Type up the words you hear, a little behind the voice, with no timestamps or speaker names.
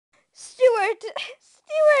Stuart!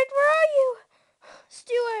 Stuart, where are you?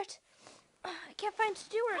 Stuart! I can't find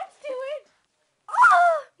Stuart. Hi, Stuart.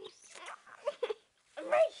 Oh! I'm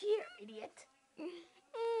right here, idiot.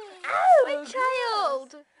 My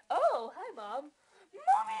child! Oh, hi, Mom.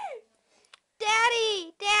 Mommy!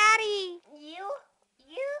 Daddy! Daddy! You?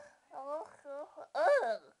 Oh.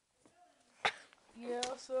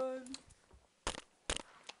 Yeah, son.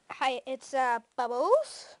 Hi, it's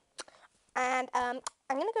Bubbles. And I'm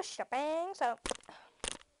gonna go shopping, so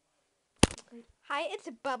hi, it's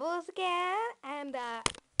Bubbles again, and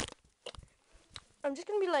I'm just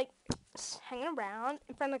gonna be like hanging around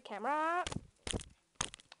in front of the camera.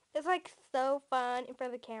 It's like so fun in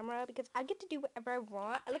front of the camera because I get to do whatever I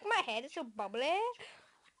want. Look at my head, it's so bubbly.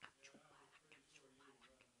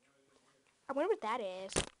 I wonder what that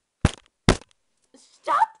is.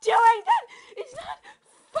 Stop doing that! It's not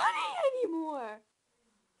funny anymore.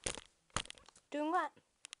 Doing what?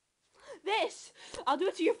 This! I'll do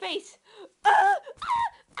it to your face.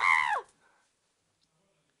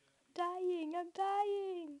 I'm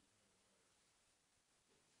dying.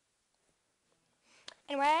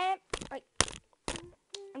 Anyway, like,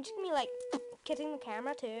 I'm just gonna be like kissing the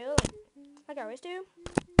camera too, like I always do,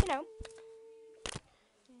 you know.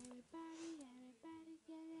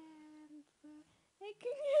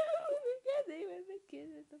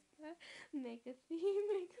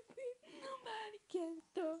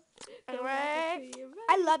 Anyway,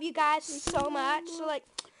 I love you guys so much, so like,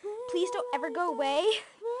 please don't ever go away,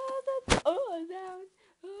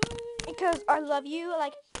 because I love you,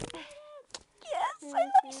 like, yes, I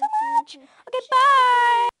love you so much. Okay,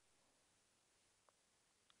 bye.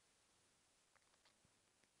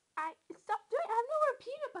 Stop doing it. I have no more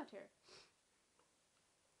peanut butter.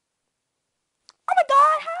 Oh my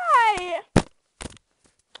god, hi.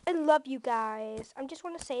 I love you guys. I just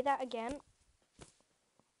want to say that again.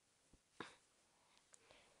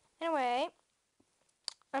 Anyway,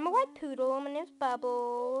 I'm a white poodle. My name's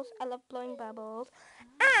Bubbles. I love blowing bubbles.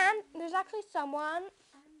 And there's actually someone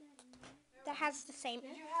that has the same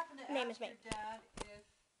name as me.